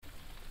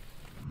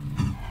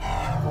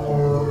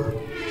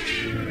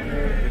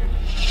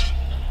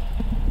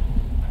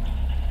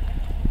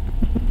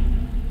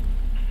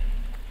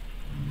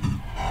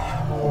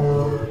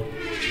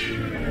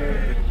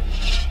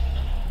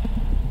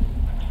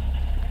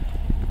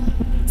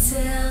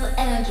tell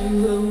Aunt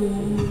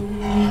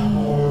Rhodey.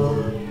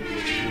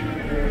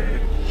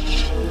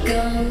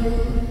 Go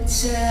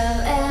tell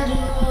Aunt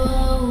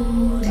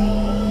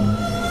Rhodey.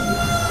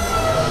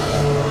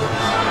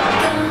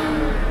 Go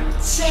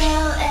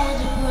tell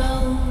Aunt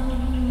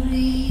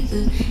Rhodey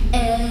that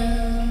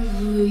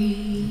everybody's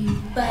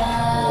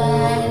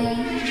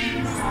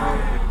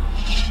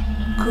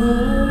go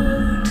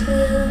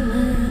tell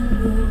Aunt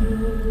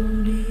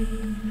Rhodey.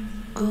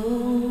 Go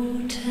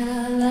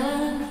tell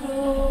Aunt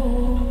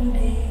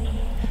Rhodey.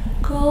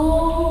 Go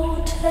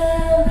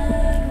tell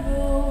Aunt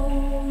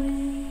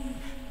Rhodey.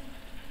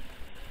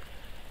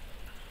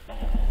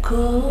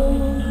 Go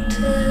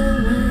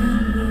tell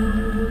Aunt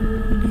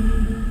Rhodey.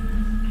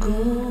 Go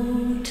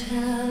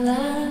tell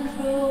Aunt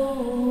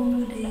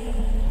Rhodey.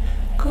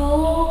 Go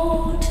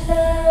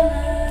tell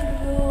Aunt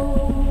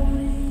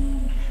Rhodey.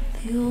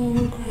 The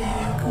old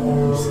grey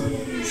goose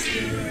is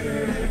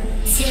there.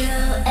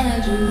 Tell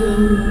Aunt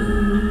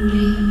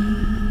Rhodey.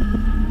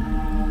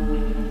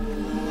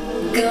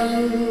 Go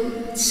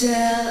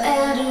tell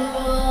Aunt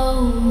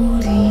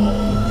Rhodey.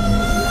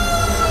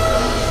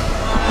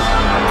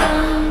 Go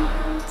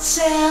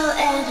tell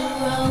Aunt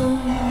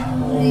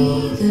Rhodey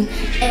that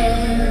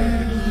everybody's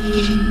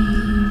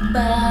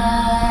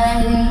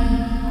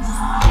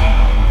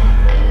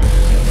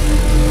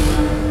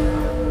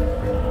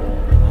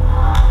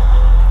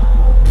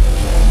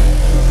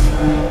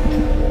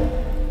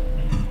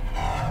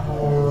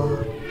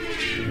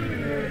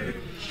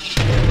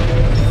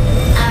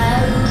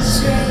I was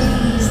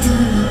raised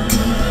in a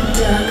deep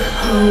dark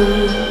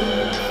hole,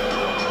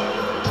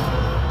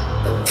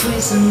 a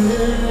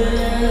prisoner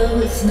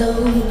with no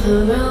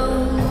parole.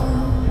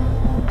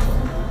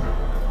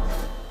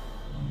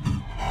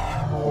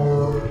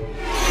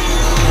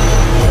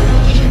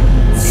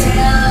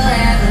 Tell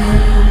Aunt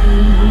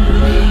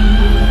Rhodey.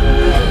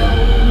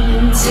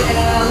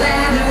 Tell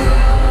Aunt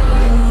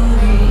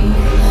Rhodey.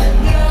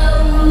 Go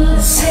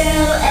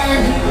tell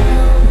Aunt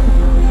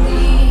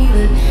Rhodey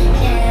that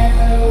everybody's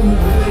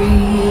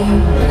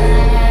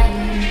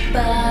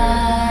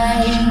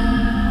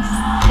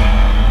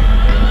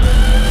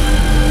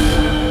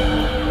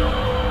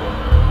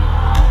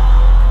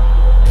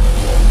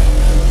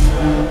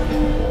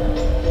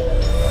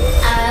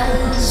I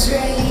was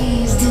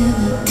raised in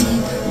a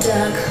deep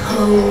dark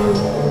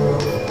hole,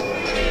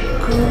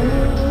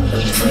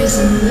 a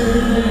prisoner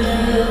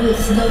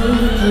with no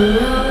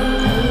parole.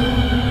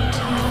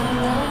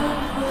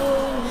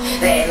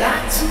 They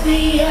locked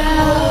me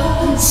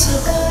out until